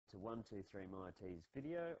to 123myIT's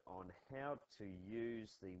video on how to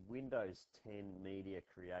use the Windows 10 media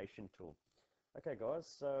creation tool. Okay guys,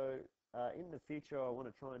 so in the future I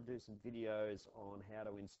want to try and do some videos on how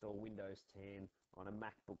to install Windows 10 on a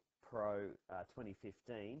MacBook Pro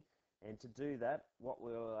 2015, and to do that what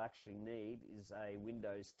we'll actually need is a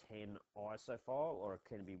Windows 10 ISO file, or it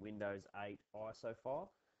can be Windows 8 ISO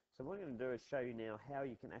file. So what I'm going to do is show you now how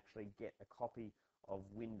you can actually get a copy of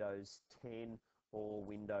Windows 10 or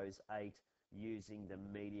Windows 8 using the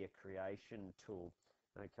media creation tool.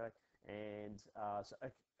 Okay, and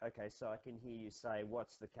so I can hear you say,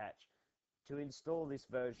 what's the catch? To install this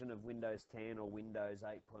version of Windows 10 or Windows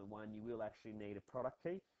 8.1, you will actually need a product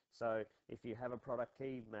key. So if you have a product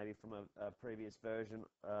key, maybe from a previous version,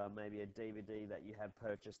 maybe a DVD that you have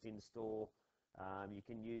purchased in store, you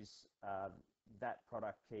can use that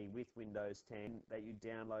product key with Windows 10 that you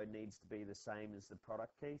download needs to be the same as the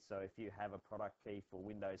product key. So if you have a product key for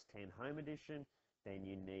Windows 10 Home Edition, then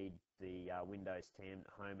you need the Windows 10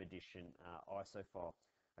 Home Edition ISO file.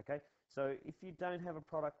 Okay, so if you don't have a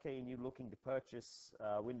product key and you're looking to purchase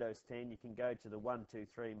Windows 10, you can go to the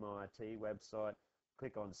 123myIT website,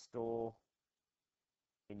 click on Store,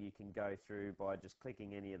 and you can go through by just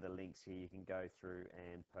clicking any of the links here. You can go through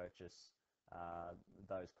and purchase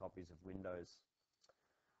those copies of Windows.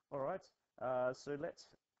 All right, so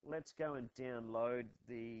let's go and download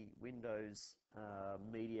the Windows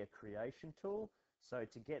media creation tool. So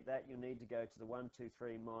to get that, you'll need to go to the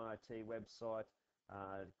 123myIT website,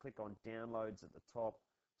 click on Downloads at the top,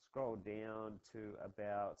 scroll down to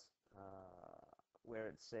about where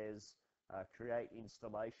it says Create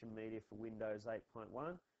Installation Media for Windows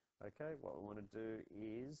 8.1. Okay, what we want to do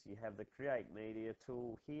is you have the Create Media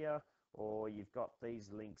tool here, or you've got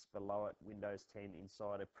these links below it, Windows 10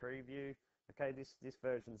 Insider Preview. Okay, this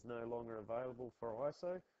version is no longer available for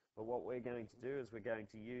ISO, but what we're going to do is we're going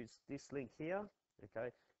to use this link here. Okay,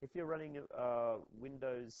 if you're running a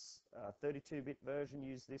Windows 32-bit version,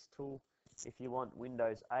 use this tool. If you want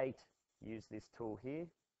Windows 8, use this tool here.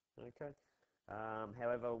 Okay,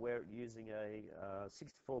 however, we're using a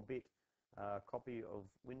 64-bit copy of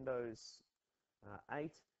Windows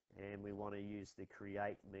 8, and we want to use the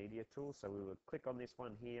Create Media tool. So we would click on this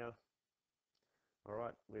one here. All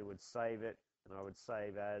right, we would save it, and I would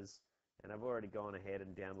save as, and I've already gone ahead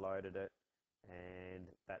and downloaded it, and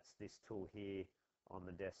that's this tool here on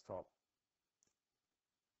the desktop.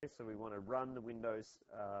 Okay, so we want to run the Windows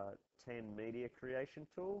 10 media creation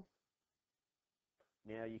tool.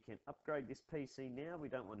 Now you can upgrade this PC now. We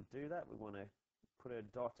don't want to do that. We want to put a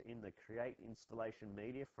dot in the Create Installation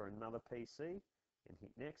Media for another PC and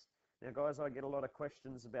hit Next. Now guys, I get a lot of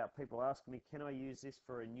questions about people asking me, can I use this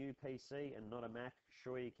for a new PC and not a Mac?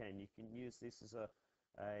 Sure you can. You can use this as a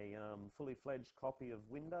fully fledged copy of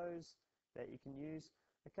Windows that you can use.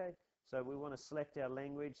 Okay, so we want to select our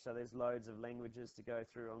language. So there's loads of languages to go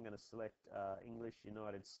through. I'm going to select English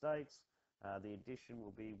United States. The edition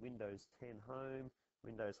will be Windows 10 Home,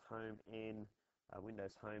 Windows Home N,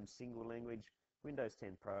 Windows Home Single Language, Windows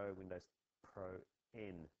 10 Pro, Windows Pro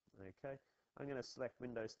N. Okay, I'm going to select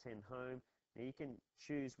Windows 10 Home. Now you can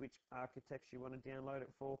choose which architecture you want to download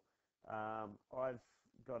it for. I've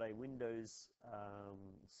got a Windows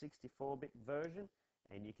 64-bit version,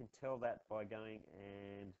 and you can tell that by going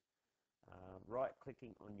and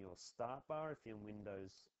right-clicking on your start bar if you're in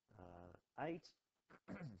Windows 8.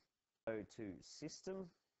 Go to System.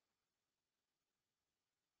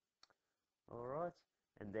 All right,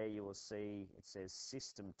 and there you will see it says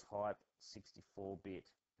System Type 64-bit.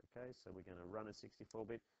 Okay, so we're going to run a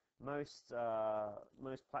 64-bit. Most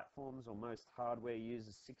platforms or most hardware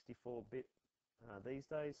uses 64-bit these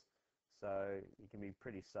days, so you can be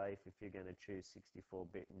pretty safe if you're going to choose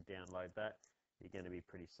 64-bit and download that. You're going to be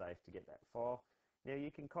pretty safe to get that file. Now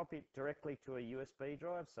you can copy it directly to a USB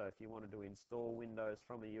drive, so if you wanted to install Windows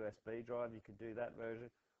from a USB drive, you could do that version,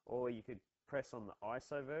 or you could press on the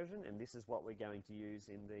ISO version, and this is what we're going to use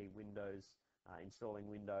in the Windows, installing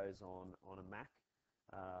Windows on a Mac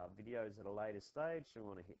videos at a later stage. So we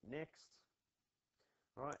want to hit Next.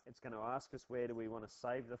 All right, it's going to ask us where do we want to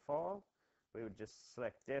save the file. We would just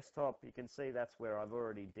select Desktop. You can see that's where I've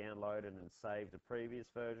already downloaded and saved the previous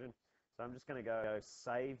version. So I'm just going to go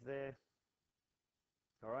Save there.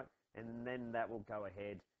 All right, and then that will go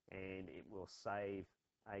ahead and it will save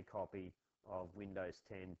a copy of Windows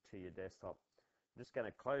 10 to your desktop. I'm just going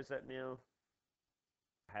to close that now.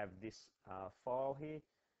 Have this file here.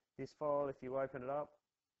 This file, if you open it up,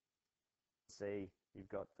 see you've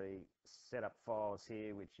got the setup files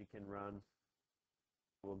here which you can run.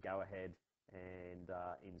 We'll go ahead and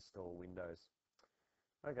install Windows.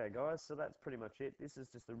 Okay guys, so that's pretty much it. This is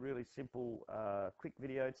just a really simple quick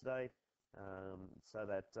video today, so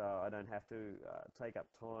that I don't have to take up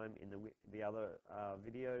time in the other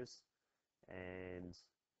videos, and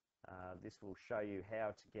this will show you how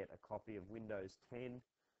to get a copy of Windows 10,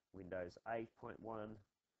 Windows 8.1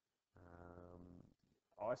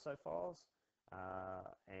 ISO files,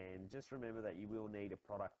 and just remember that you will need a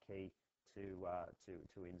product key to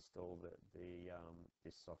install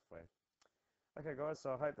this software. Okay guys,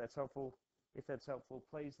 so I hope that's helpful. If that's helpful,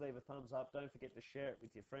 please leave a thumbs up. Don't forget to share it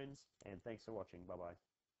with your friends, and thanks for watching. Bye bye.